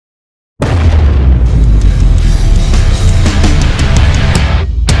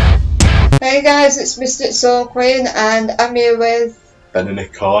Hey guys, it's MysticSoulQueen and I'm here with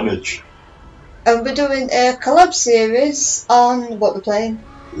VenomousCarnage. and we're doing a collab series on what we're playing.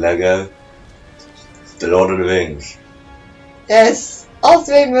 Lego. The Lord of the Rings. Yes, all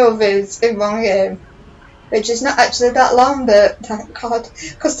three movies in one game. Which is not actually that long, but thank God,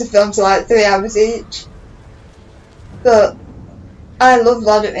 because the films are like 3 hours each. But I love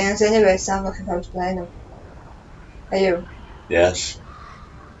Lord of the Rings anyway, so I'm looking forward to playing them. Are you? Yes.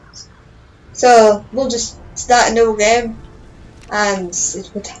 So we'll just start a new game and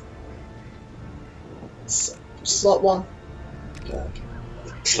it would slot 1. Yeah.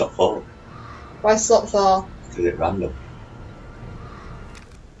 Slot 4. Why slot 4? Because it's random.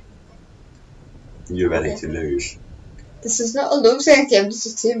 You're ready to lose. This is not a losing game, this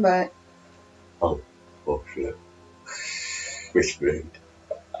is teamwork. Oh shit. Whispering.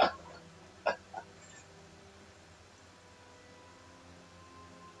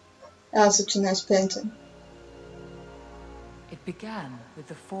 That's such a nice painting. It began with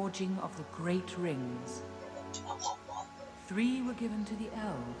the forging of the great rings. 3 were given to the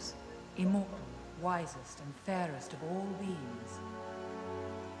elves, immortal, wisest and fairest of all beings.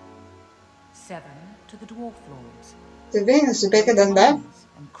 7 to the dwarf lords. The rings are bigger than them.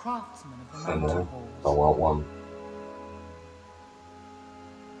 And craftsmen of the I mountain know. halls. I want one.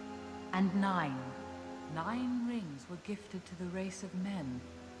 And 9. 9 rings were gifted to the race of men,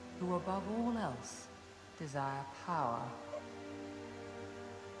 who above all else desire power.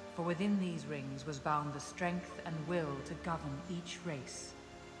 For within these rings was bound the strength and will to govern each race.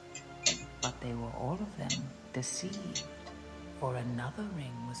 But they were all of them deceived, for another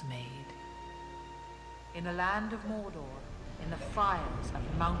ring was made. In a land of Mordor, in the fires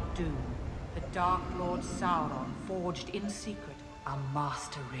of Mount Doom, the Dark Lord Sauron forged in secret a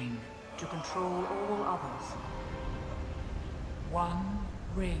master ring to control all others. 1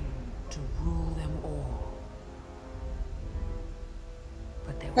 ring to rule them all.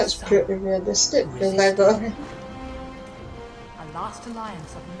 But there was That's pretty realistic for Lego. A last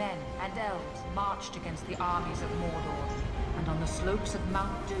alliance of men and elves marched against the armies of Mordor, and on the slopes of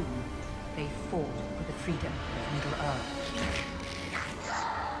Mount Doom, they fought for the freedom of Middle-earth.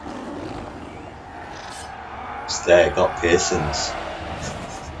 There, got piercings.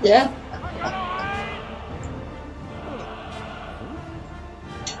 Yeah.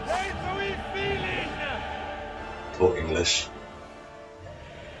 Talk English.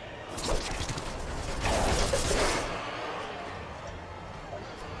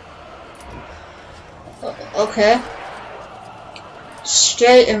 Okay.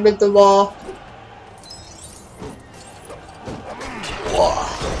 Straight in with the war. Wow.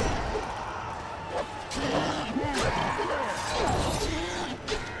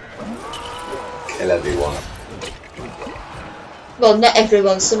 Kill everyone. Well, not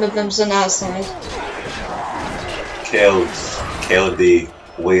everyone, some of them's on our side. Kill the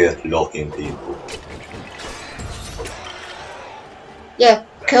weird looking people. Yeah,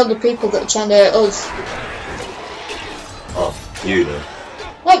 kill the people that are trying to hurt us. Oh, you know.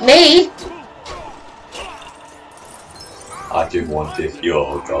 Not me! I just wanted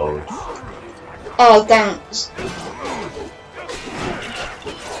your gold. Oh, thanks.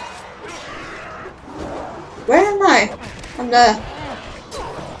 Where am I? I'm there.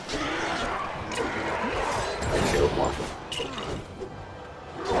 I killed one.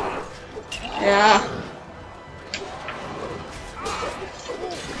 Yeah.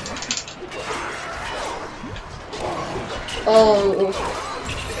 Oh.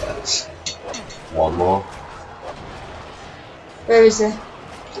 Yes. One more. Where is it?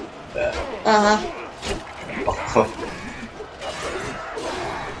 There.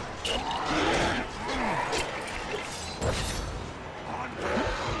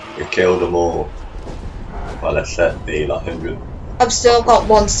 We killed them all. Well, except the 100. I've still got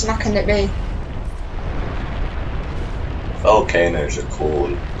one smacking at me. Volcanoes are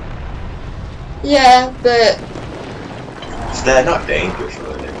cool. Yeah, but... So they're not dangerous,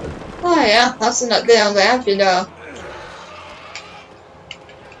 really. Oh yeah, that's not the only app, you know.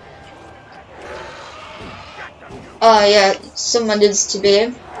 Oh yeah, someone needs to be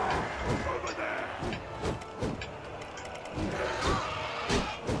in.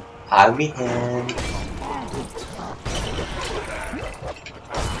 I'm in.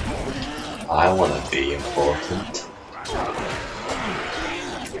 I want to be important.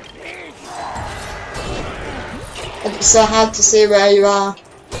 It's so hard to see where you are.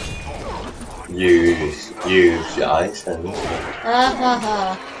 Use your eyes and Ah ha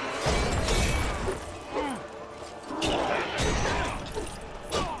ha.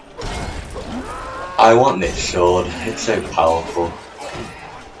 I want this sword, it's so powerful.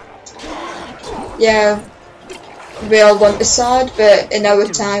 Yeah, we all want a sword, but in our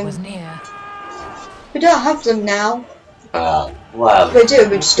time, Was near. we don't have them now. Well, We do,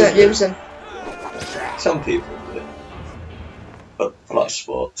 we just don't use them. some people do, but for like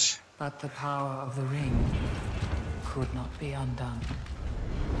sports. But the power of the ring could not be undone.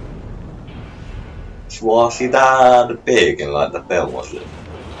 Was he that big in like the film? Was it?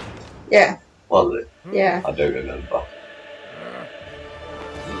 Yeah, Was it? yeah. I don't remember.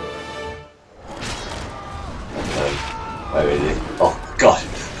 Where is he? Oh God!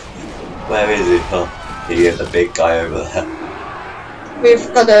 Where is he? Oh, he is the big guy over there.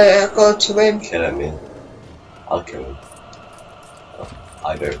 We've got to go to him. Kill him. I'll kill him.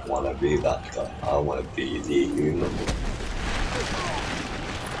 I don't want to be that guy. I want to be the human.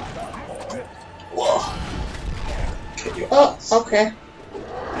 Whoa! Kill your ass. Okay.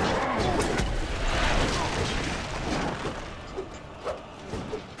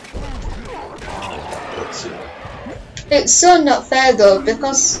 It's so not fair though,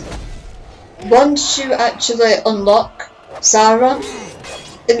 because once you actually unlock Sauron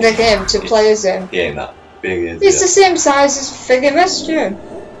in the game to play as him, He ain't that big, is it's the same size as friggin' Restroom.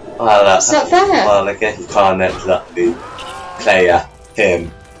 Well, It's not fair. Well, I guess you can't exactly play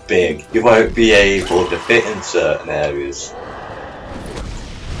him big. You won't be able to fit in certain areas.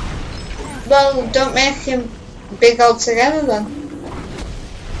 Well, don't make him big altogether then.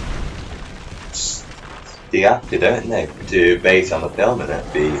 They have to, don't they? To base on the film and it,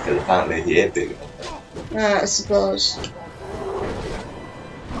 because apparently he is big. I suppose.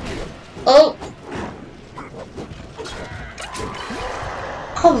 Oh!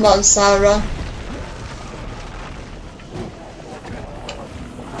 Come on, Sauron.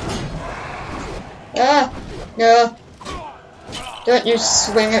 Ah! No! Don't you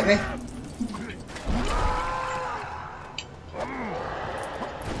swing at me.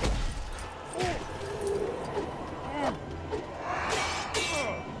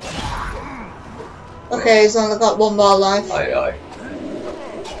 Okay, he's only got one more life. Aye, aye.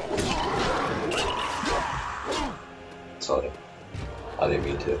 Sorry. I didn't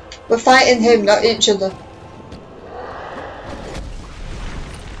mean to. We're fighting him, not each other.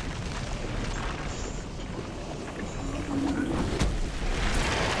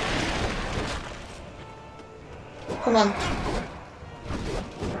 Come on.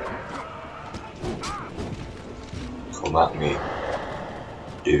 Come at me,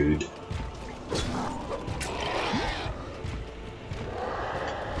 dude.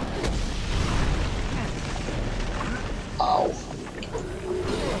 Ow.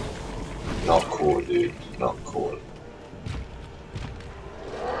 Not cool, dude. Not cool.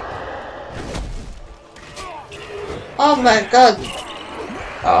 Oh my god.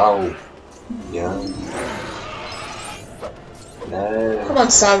 Ow. Yeah. No. Come on,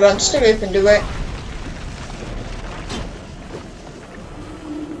 Sauron, just hurry up and do it.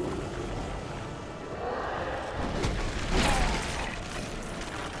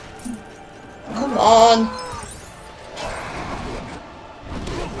 Come on.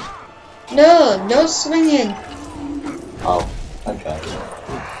 No, no swinging. Oh, okay.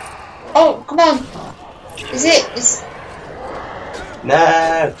 Oh, come on. Is it? Is...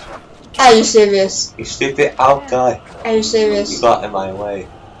 No! Are you serious? You stupid out guy. Are you serious? You got in my way.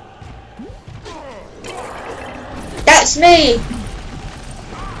 That's me!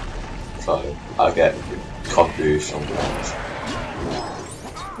 So, I get confused sometimes.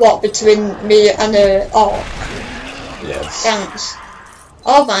 What, between me and a orc? Yes. Thanks.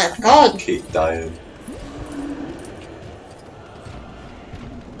 Oh my god. Keep dying.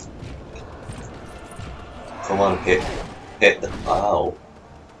 Come on, hit the ow.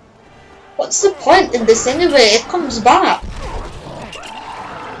 What's the point in this anyway? It comes back.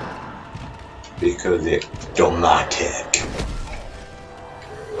 Because it's dramatic.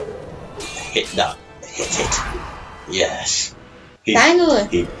 Hit that. Hit it. Yes. Finally.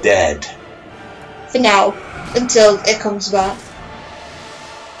 He's dead. For now. Until it comes back.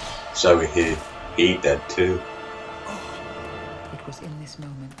 So he dead too. It was in this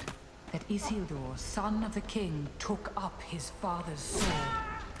moment that Isildur, son of the king, took up his father's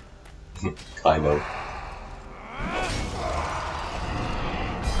sword. Kind of.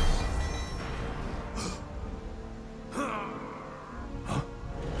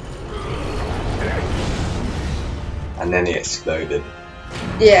 And then he exploded.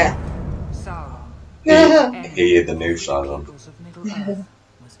 Yeah. Sauron, He is the new Sauron. of Middle-earth,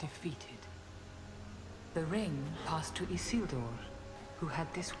 was defeated. The ring passed to Isildur, who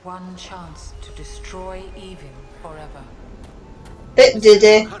had this one chance to destroy evil forever. But did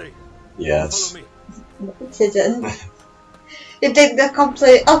he? Yes. No, it didn't. It did the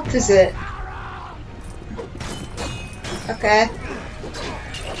complete opposite. Okay.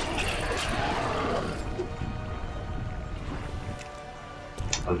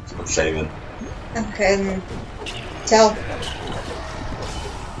 I'm saving. Okay, then tell.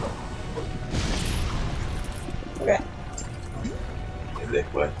 Right.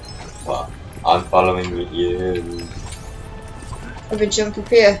 This way. Well, I'm following you. Have we jump up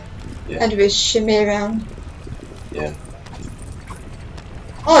here? Yeah. And we shimmy around. Yeah.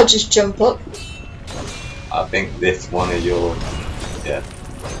 Or just jump up. I think this one of yours. Yeah.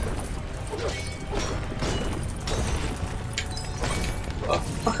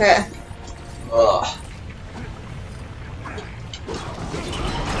 Okay. Ugh.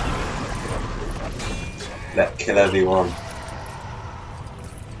 Let's kill everyone.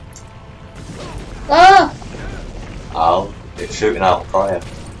 Ah! Ow. It's shooting out fire.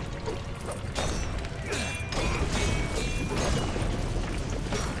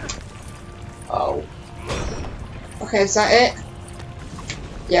 Ow. Okay, is that it?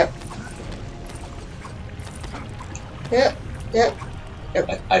 Yep. Yep. Yep.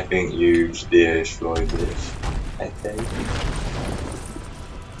 I think you destroyed this. I think.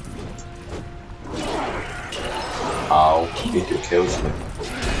 Ow. He just kills me.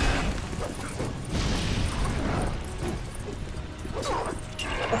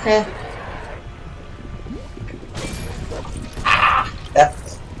 Okay. Yeah.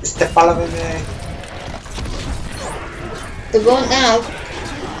 It's still following me. They won't now.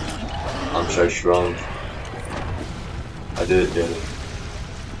 I'm so strong. I did it, dude.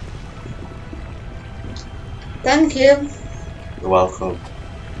 Thank you. You're welcome.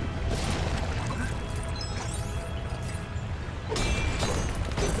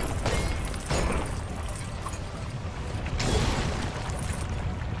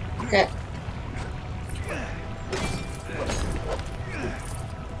 Okay.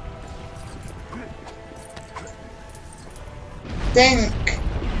 Think.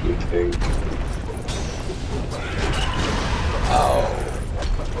 You think. Ow.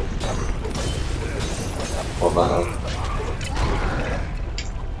 What matter?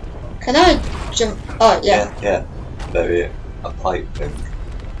 Can I jump? Oh, yeah. Yeah. There is a pipe thing.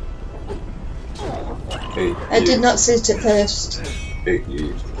 I did not see it at first. Big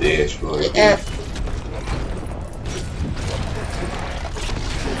you destroyed. Yeah.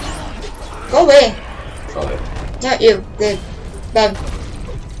 Go away. Sorry. Not you. The bug.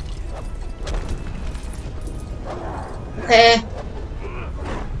 Okay.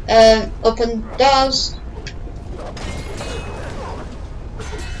 Open doors.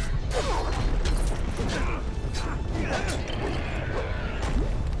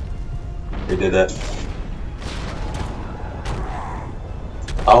 We did it.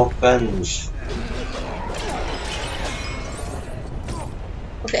 Opens.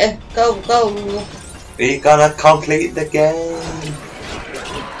 Okay, go. We gonna complete the game.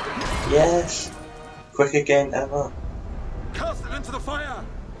 Yes. Quickest game ever. Cast it into the fire!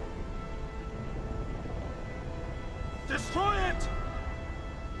 Destroy it!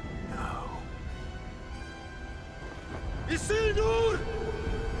 No. Isildur!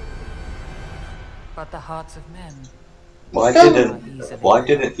 But the hearts of men Why Still-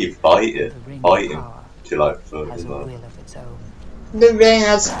 didn't he fight it? The ring of Fight him power to like further has a that. will of its own. The ring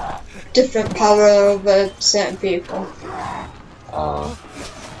has different power over certain people.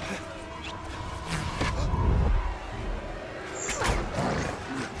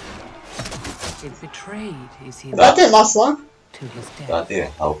 It betrayed Isildur That didn't last long. to his death. That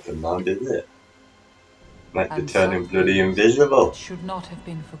didn't help him now, did it? Meant to And turn him some bloody things invisible. that should not have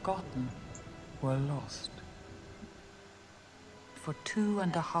been forgotten were lost. For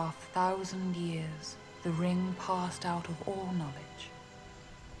 2,500 years, the ring passed out of all knowledge.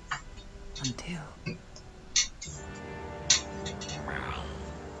 Until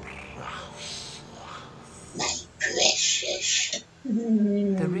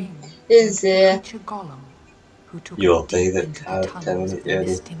the ring Is there? creature golem who took Your it deep favourite into the character, tunnels isn't of it, the really?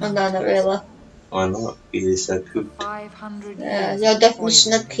 misty Oh, no, not mountains. really. Why not? He is so For cool. 500 Yeah, years, your it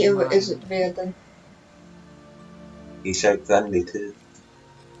definition of poisoned his cute mind. isn't weird then. He's so friendly too.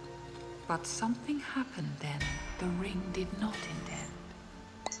 But something happened then the ring did not intend.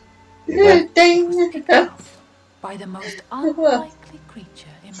 He went, It was picked up by the most unlikely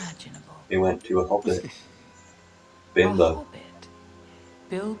creature imaginable. he went to a hobbit. A Bimbo. hobbit,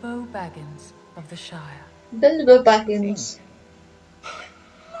 Bilbo Baggins of the Shire. Bilbo Baggins.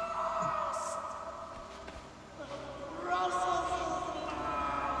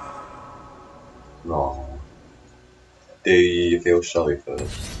 No. Do you feel sorry for him?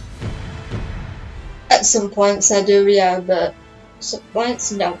 At some points I do, yeah, but some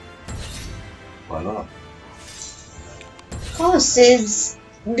points no. Why not? Oh, seems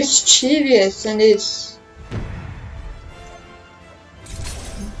mischievous and is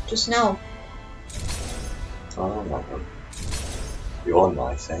just now. Oh, no. You're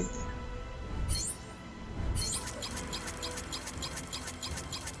nice, eh?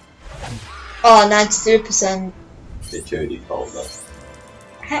 Oh, 93%. It's your default though.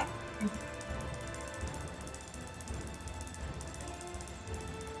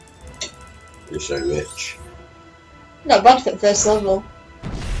 You're so rich. Not bad for the first level.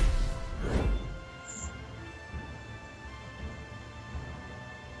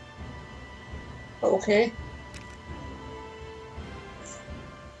 Okay.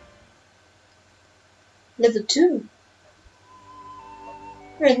 Level 2.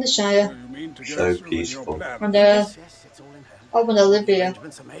 We're in the Shire. You mean to go So through with your peaceful. plan? And Yes, it's all in hand. I wanna live The here.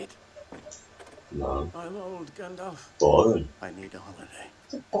 arrangements are made. No. I'm old, Gandalf. Boring. I need a holiday.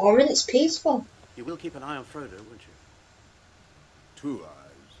 It's boring, it's peaceful. You will keep an eye on Frodo, won't you? 2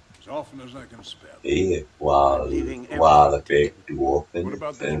 eyes, as often as I can spare. Yeah. Wow. Leaving Wow, the everything big dwarf What and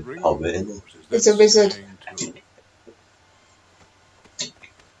about this ring? of hobbit in it. yours? Is It's that a wizard. staying too?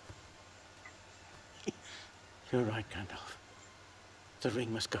 You're right, Gandalf. The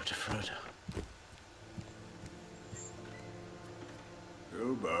ring must go to Frodo.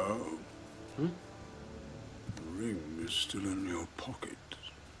 Bilbo. The ring is still in your pocket.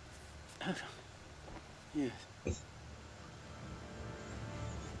 Yes.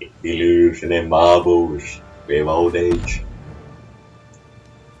 Illusion in marbles. With old age.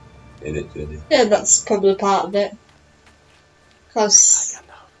 In it, isn't it? Yeah, that's probably part of it. Because Hi,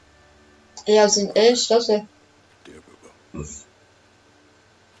 Gandalf. he hasn't aged, does he? Dear Bilbo.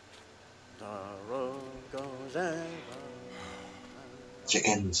 The road goes ever.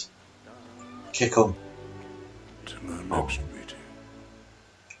 Chickens. Kick 'em. Till our next meeting.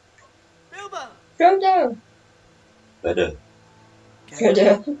 Bilbo! Frodo! Better.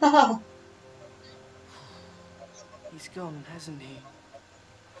 Frodo. Haha. He's gone, hasn't he?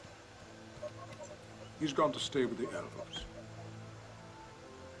 He's gone to stay with the elves.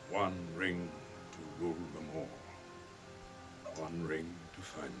 One ring to rule them all. One ring to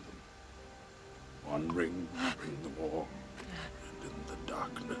find them. One ring to bring the war. And in the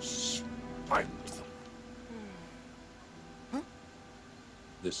darkness, find them.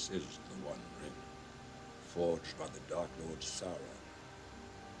 This is the One Ring, forged by the Dark Lord Sauron.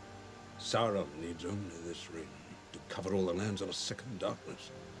 Sauron needs only this ring to cover all the lands of a second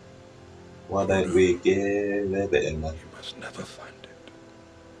darkness. Why don't we give it in there? You must never find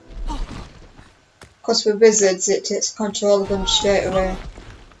it. Because with wizards, it takes control of them straight away.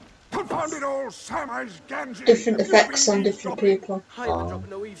 Confound it all, Samwise Gamgee! Different Have you effects been on different eavesdropping? people. I ain't been dropping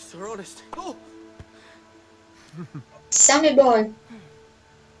no eaves, for honest. Oh! Sammy boy!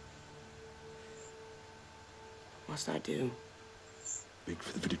 What's I do? Make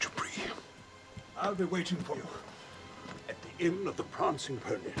for the village of Bree. I'll be waiting for you at the Inn of the Prancing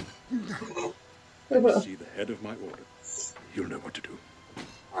Pony. See the head of my order. You'll know what to do.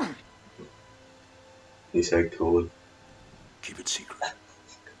 He's so cool. Keep it secret.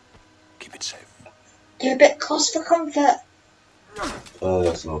 Keep it safe. You're a bit close for comfort. Oh,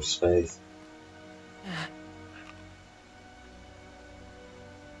 that's no space.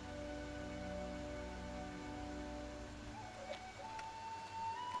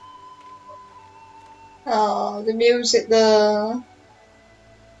 Oh, the music there.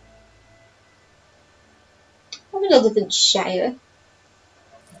 I mean, I live in Shire.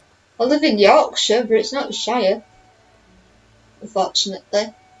 I live in Yorkshire, but it's not Shire.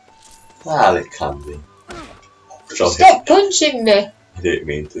 Unfortunately. Ah, it can be. Sorry. Stop punching me! I didn't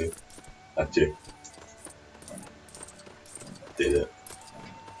mean to. Actually. Did it.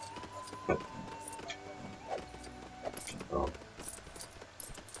 Oh.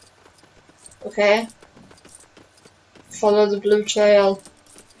 Okay. Follow the blue trail.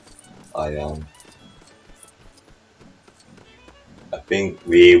 I think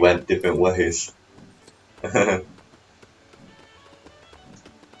we went different ways.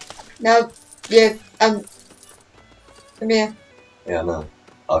 Now, yeah, come here. Yeah, no.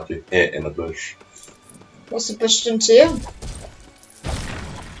 I'll just hit in the bush. What's the bush done to you?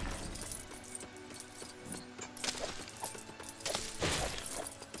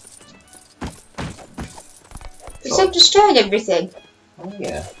 Stop destroying everything. Oh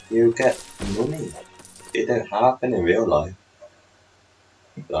yeah, you get money. It don't happen in real life.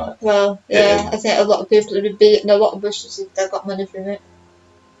 Like, Well, yeah, I think a lot of people would be beating a lot of bushes if they got money from it.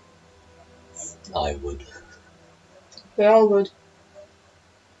 I would. We all would.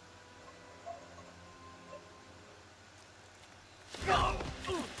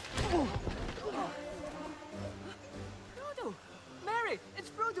 Frodo!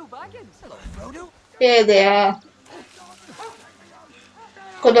 Here they are.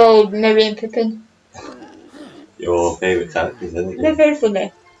 Good old Merry and Pippin. Your favourite characters, isn't They're it? very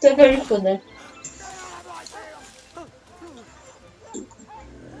funny. They're very funny.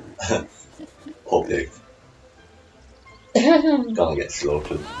 Poor pig. Gonna get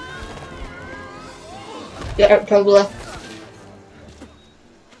slaughtered. Yeah, probably.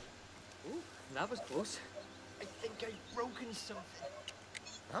 That was close. I think I've broken something.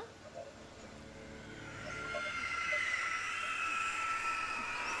 Huh?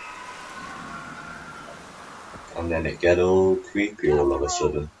 And then it get all creepy all of a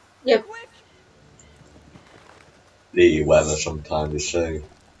sudden. Yep. The weather sometimes is so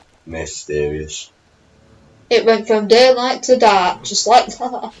mysterious. It went from daylight to dark, just like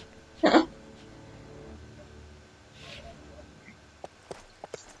that.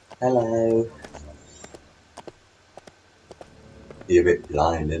 Hello. You're a bit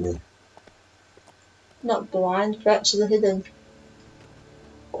blind, isn't it? Not blind, but actually hidden.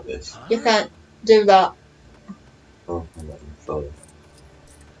 What is? You can't do that. Oh, I'm not even sorry.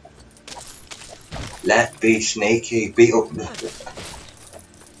 Let be sneaky, beat up me.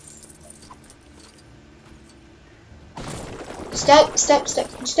 Stop, stop,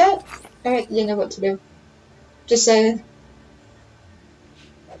 stop, stop. Alright, you know what to do. Just saying.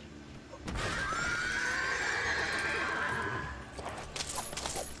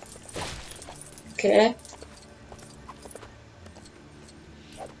 Okay.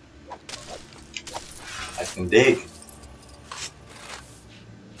 I can dig.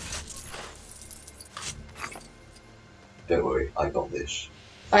 Don't worry, I got this.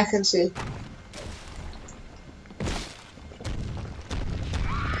 I can see.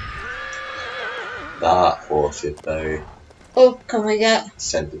 That horse is very Oh, can we get?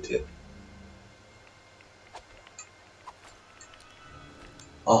 sensitive.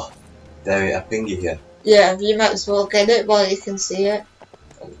 Oh, there, a thingy here. Yeah, you might as well get it while you can see it.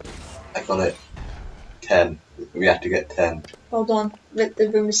 I got it. 10. We have to get 10. Hold on,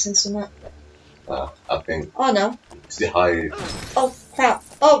 we're missing something. I think Oh no. it's the high. Oh crap.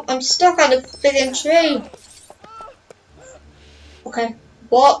 Oh, I'm stuck on a friggin' tree. Okay,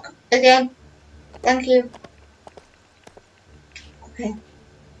 walk again. Thank you. Okay.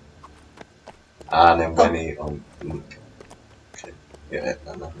 And then when he okay. Yeah,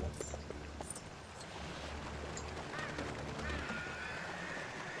 no.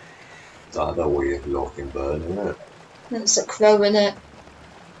 That's a weird looking bird, isn't it? It's a crow in it.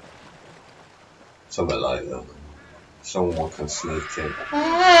 Something like that. Someone can sneak in.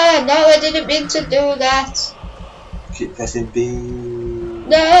 Ah, no, I didn't mean to do that. Keep pressing B.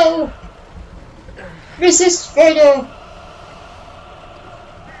 No! Resist further!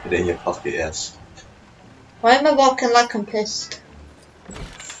 Put it in your pocket, yes. Why am I walking like I'm pissed?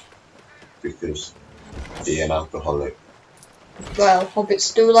 Because be an alcoholic. Well,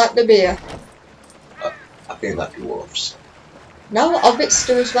 hobbits do like the beer. I think that dwarfs. No, hobbits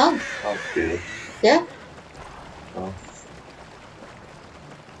do as well. Oh, really? Yeah? Oh.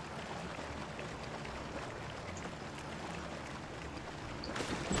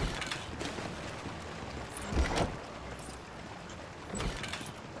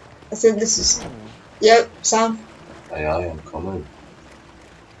 I think this is... Yep, Sam. Aye, I'm coming.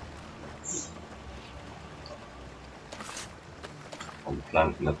 I'm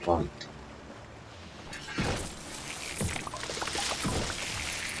planting a plant.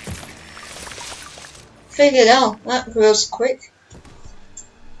 Figured out, that grows quick.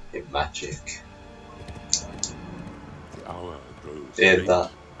 It's magic. The hour grows Hear late,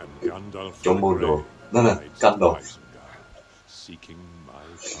 that? and Gandalf Dumbledore. the Grey No, rides Gandalf. to Isengard, seeking my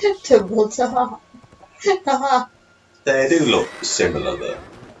counsel. Dumbledore. Haha. They do look similar though,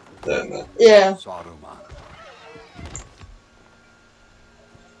 don't they? Yeah, Saruman.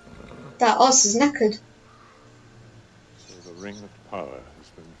 that horse is knackered. So the ring of power has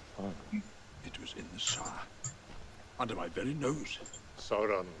been found. It was in the Shire, under my very nose.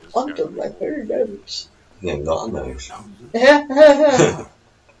 Sauron is Under carrying my it. very nose. You ain't got a nose. Yeah.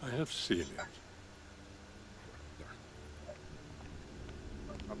 I have seen it.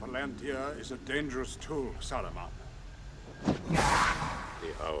 A Palantir is a dangerous tool, Saruman.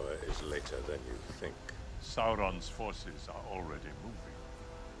 The hour is later than you think. Sauron's forces are already moving.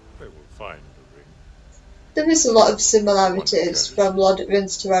 They will find the ring. There is a lot of similarities from Lord of the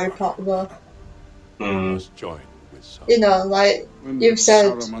Rings to Harry Potter though. Hmm. Must join with Sauron. You know, like When you've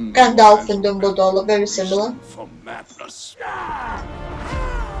said, Saruman Gandalf and has Dumbledore look very similar. For madness.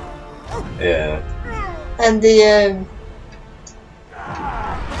 Yeah. And the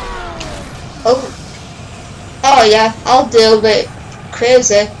oh yeah, I'll deal with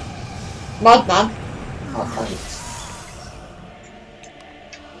crazy madman. Oh, thanks.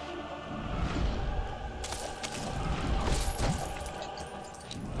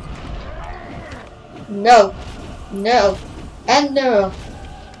 No. No. And no.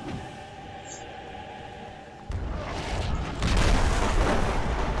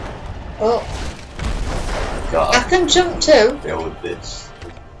 Oh. God. I can jump too. Deal with this.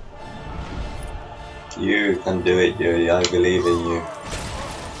 You can do it, Yuri. I believe in you.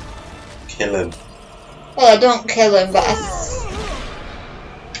 Kill him. Well, I don't kill him, but I...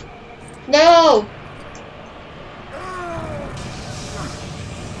 No!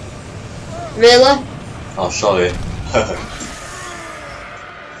 Really? Oh, sorry.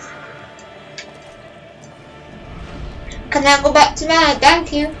 Can I go back to mine?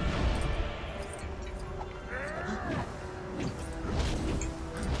 Thank you.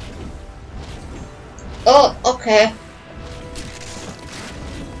 Oh, okay.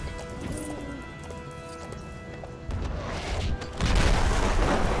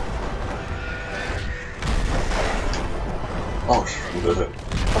 Oh,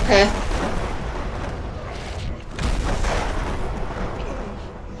 Okay.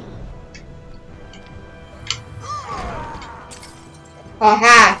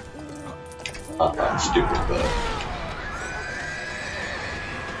 Aha! oh, that stupid bird.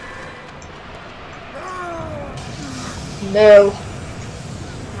 No.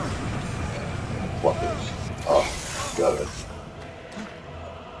 What is? Oh, got it.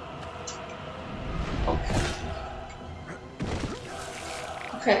 Okay.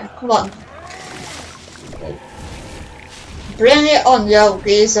 Okay, come on. Okay. Bring it on, yo,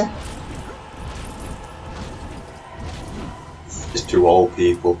 geezer. It's two old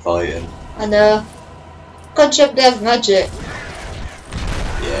people fighting. I know. Good job they have magic.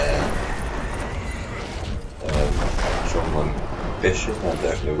 Yeah. Someone fishing. I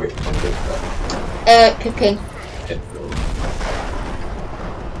don't know which one did that. Pippin.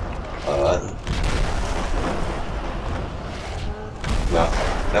 Alright. No,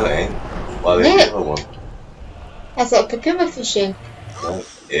 it ain't. Why is the other one? I thought Pippin was fishing. No,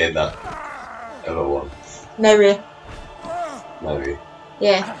 yeah, that other one. Mary. Mary.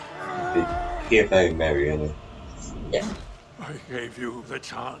 Yeah. He's very merry, isn't he? Yeah. I gave you the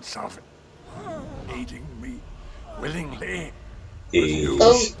chance of aiding me willingly. He's...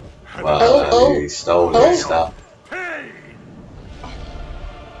 Oh. Well, he stole his stuff. Pain.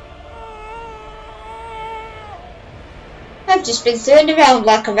 I've just been thrown around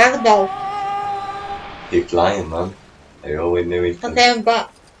like a rag doll. He's lying, man. I always knew he could. Okay, I'm back.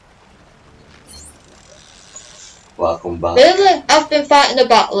 Welcome back. Really? I've been fighting a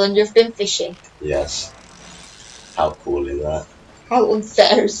battle and you've been fishing. Yes. How cool is that? How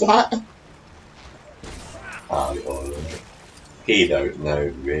unfair is that? Oh, God. He don't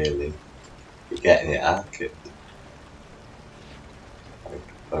know, really. You're getting it accurate.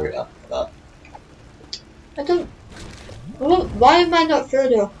 Sorry after that. I don't... Well, why am I not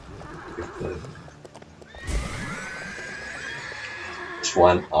Frodo? It's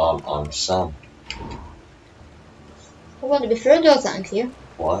one arm on Sam. I want to be Frodo, thank you.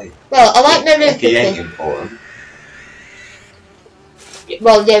 Why? Well, I like Merry and He ain't Pippin. important.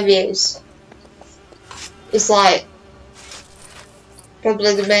 Well, yeah, he is. He's like...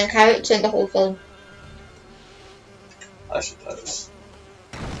 probably the main character in the whole film. I suppose.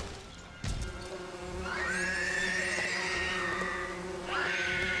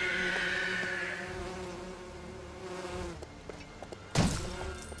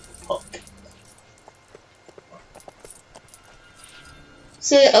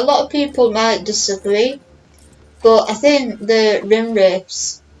 See, a lot of people might disagree, but I think the rim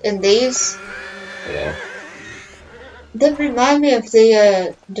wraiths in these, Yeah. they remind me of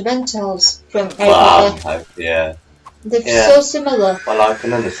the Dementors from Harry Potter. Wow. Yeah. They're Yeah. so similar. Well, I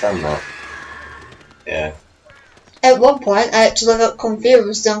can understand that. Yeah. At one point, I actually got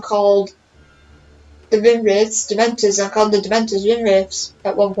confused and called the rim wraiths Dementors and called the Dementors rim wraiths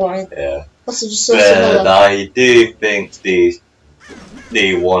at one point. Yeah. Because they're just so But similar. I do think the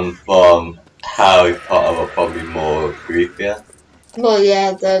one from Harry Potter are probably more creepier. Well,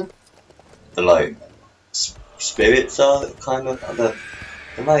 yeah, the like spirits are kind of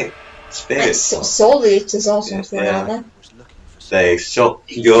they're like spirits. soul eaters or something, Yeah. aren't They suck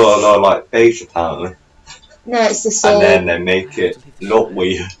your like face apparently, they? No, it's the soul. and then they make it look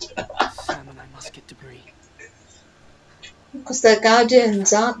weird. Sam and I must get to Bree. Because they're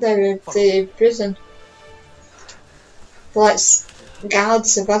guardians, aren't they, of the prison? They're like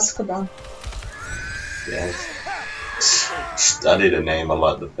guards of Azkaban. Yes. Study the name. I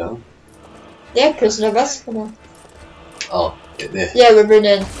like the film. Yeah, Prisoner of Azkaban. Oh, get this. Yeah, we're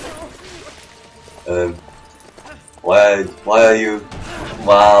running. Why are you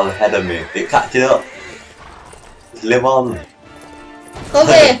well ahead of me? You catch it up. Just live on. Go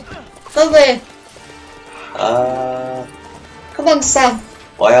away. Go away. Come on, Sam.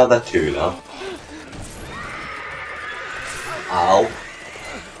 Why are there two now? Ow.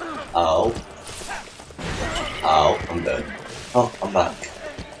 Ow. Ow. I'm dead. Oh, I'm back.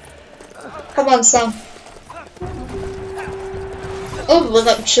 Come on, Sam. Oh, we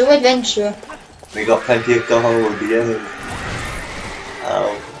got true adventure. We got plenty of gold, yeah.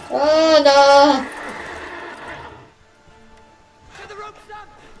 Ow. Oh no.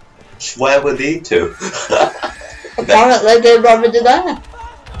 Where were these two? Apparently they're already there.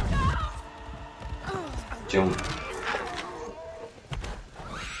 Jump.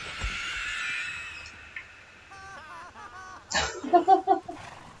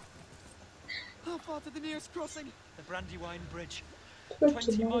 How far to the nearest crossing? The Brandywine Bridge.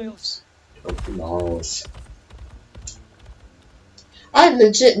 20 miles. 20 miles. I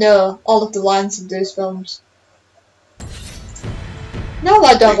legit know all of the lines of these films. No,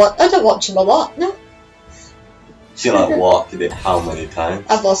 I don't watch them a lot. No, She like watched it how many times?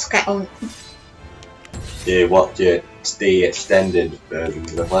 I've lost count. You watch it, the extended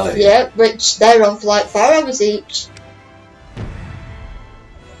versions as well. Yeah, which they're on for like 4 hours each.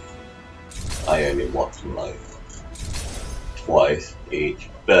 I only watch them like twice each.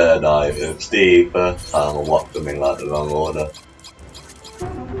 But it's the first time I watched them in like the wrong order.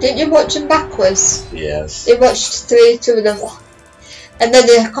 Didn't you watch them backwards? Yes. You watched 2 of them, and then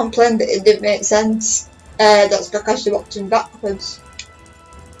they complained that it didn't make sense. That's because you watched them backwards.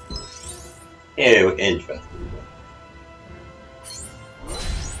 Yeah, interesting.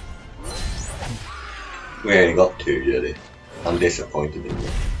 We only got 2 really. I'm disappointed in you.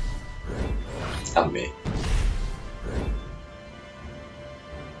 And me.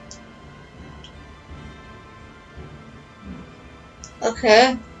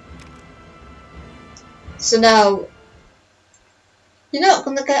 Okay. So now, you're not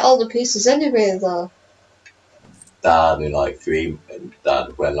gonna get all the pieces anyway, though. Dad and like 3, and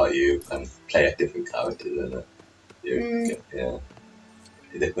Dad, where like you can play a different character, isn't it? You, yeah.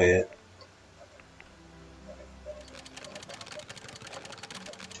 Did they play it?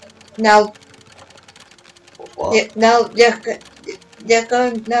 Now, What? yeah, now you're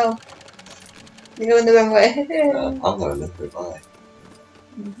going now. You're going the wrong way. I'm going to look bye.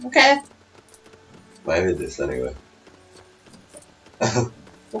 Okay, Where is this anyway?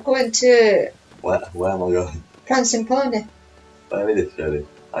 we're going to Where am I going? Prancing Pony. Where is this really?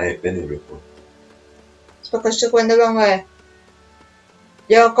 I ain't been here before. It's because you're going the wrong way.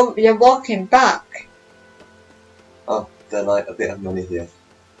 You're walking back. Oh, there's like a bit of money here.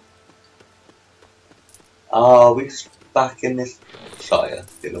 Oh, we back in this shire,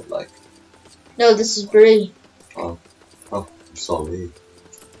 it looked like. No, this is Bree. Oh, I'm sorry.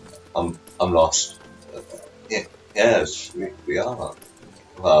 I'm lost. Yeah, yes, we are.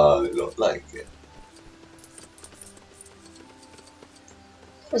 It looked like it.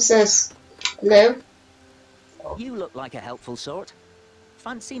 What's this? Hello? You look like a helpful sort.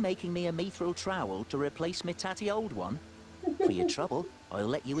 Fancy making me a mithril trowel to replace my tatty old one? For your trouble, I'll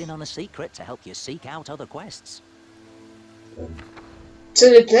let you in on a secret to help you seek out other quests.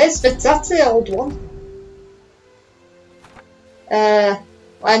 To replace the tatty old one?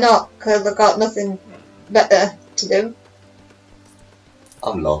 Why not? Because I've got nothing better to do.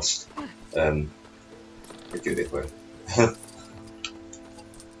 I'm lost. We do this way.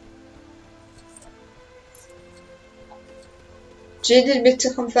 Do you need me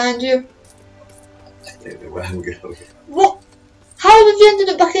to come find you? I don't know where I'm going. What? How have you ended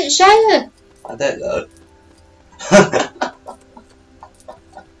up back in Shire? I don't know.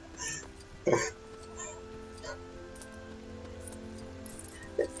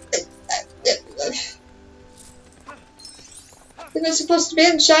 You're not supposed to be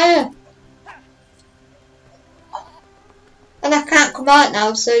in Shire. And I can't come out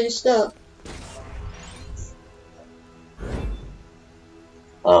now, so you're stuck.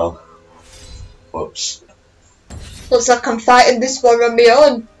 Oh. Whoops. Looks like I'm fighting this one on my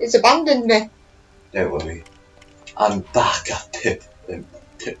own. It's abandoned me. Don't worry. I'm back at it.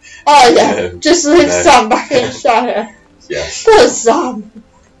 Oh yeah, just leave No. Sam back in Shire. Yes. Poor Sam.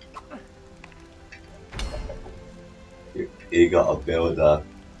 You gotta build a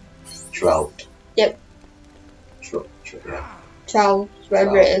trout. Yep. Yeah. Trowel,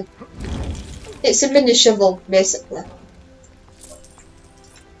 whatever it is. It's a mini shovel, basically.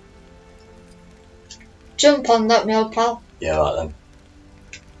 Jump on that, my old pal. Yeah, right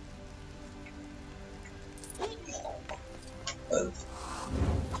then.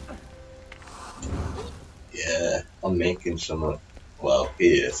 making some. Well, he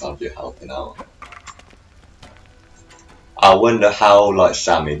is. I'm just helping out. I wonder how like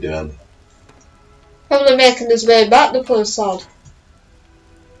Sammy doing. Probably making his way back, the poor sod.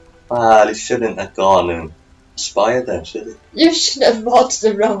 Well, he shouldn't have gone and spied then, should he? You should have walked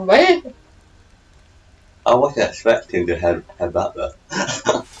the wrong way. I wasn't expecting to head back there.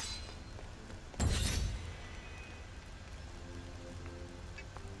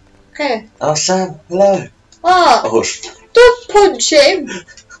 Okay. Oh, Sam, hello. Oh, don't punch him.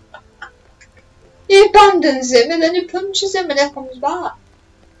 He abandons him and then he punches him and then comes back.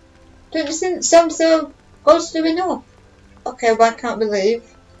 Don't you think Sam's so close to enough? Okay, well, I can't believe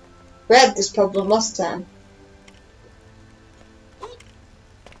we had this problem last time.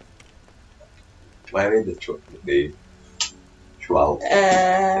 Where is the 12?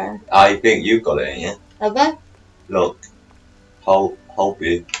 I think you got it, yeah? Have I? Look. Hold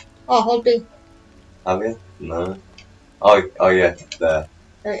B. Oh, hold B. Have you? No. Oh yeah, there.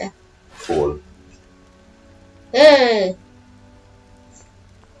 Oh yeah. Fall. Hey!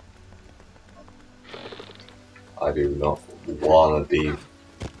 I do not wanna be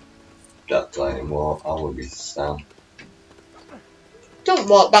that guy anymore. I will be Sam. Don't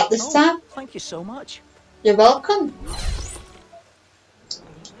walk back this time. Thank you so much. You're welcome.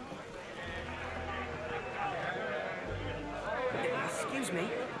 Excuse me.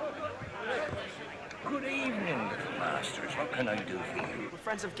 Good evening, little masters. What can I do for you? We're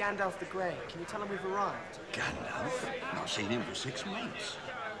friends of Gandalf the Grey. Can you tell him we've arrived? Gandalf? Not seen him for 6 months.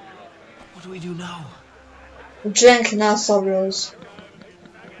 What do we do now? Drinking our sorrows.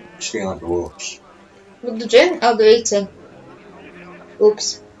 Sitting on the walks. With the drink? I'll be eating.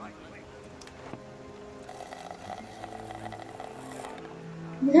 Oops.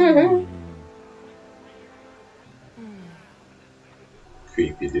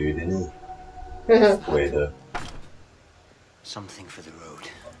 Creepy dude, isn't he? Waiter. Something for the road.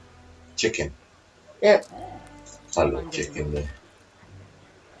 Chicken. Yep. I love chicken there.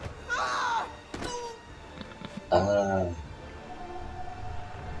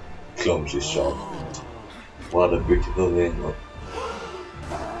 Clumsy shot. What a beautiful name, look.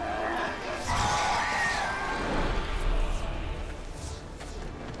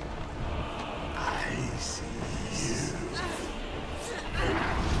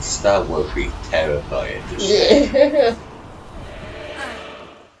 That would be terrifying to see. Yeah.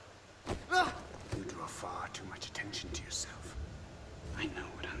 You draw far too much attention to yourself. I know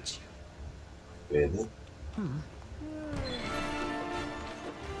what haunts you. Really?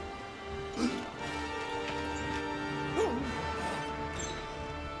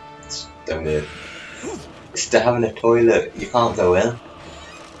 Down there. It's still having a toilet. You can't go in.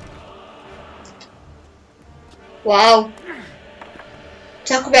 Wow.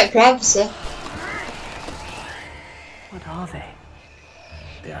 Talk about privacy. What are they?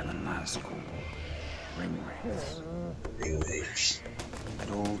 They are the Nazgul. Ring wraiths. Ring wraiths. At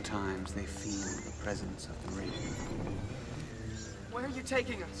all times they feel the presence of the ring. Where are you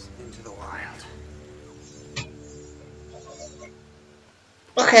taking us? Into the wild.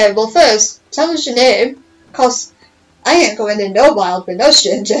 Okay, well first, tell us your name, cause I ain't going in no wild with no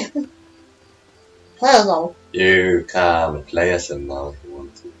stranger. Hell no. You can play as him now if you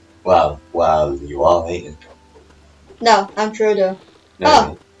want to. Well, you are, ain't you? No, I'm Trudeau. No,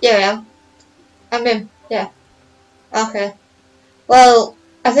 Oh, yeah I am. I'm him, yeah. Okay. Well,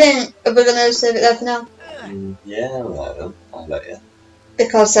 I think we're gonna save it there for now. Yeah, I'll let you.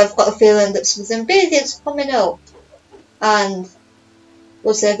 Because I've got a feeling that something big is coming up. And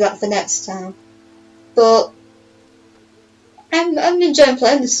we'll save that for next time. But I'm enjoying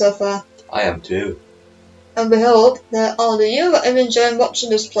playing this so far. I am too. And we hope that all of you are enjoying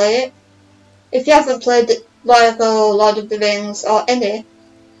watching us play it. If you haven't played Lego, Lord of the Rings, or any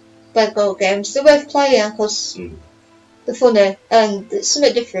Lego games, they're worth playing because they're funny and it's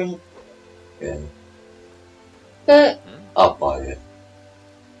something different. Yeah. But I'll buy it.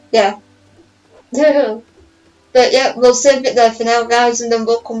 yeah. But yeah, we'll save it there for now, guys, and then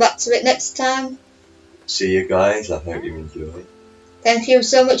we'll come back to it next time. See you guys. I hope you enjoy. Thank you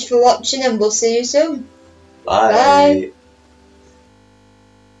so much for watching, and we'll see you soon. Bye. Bye.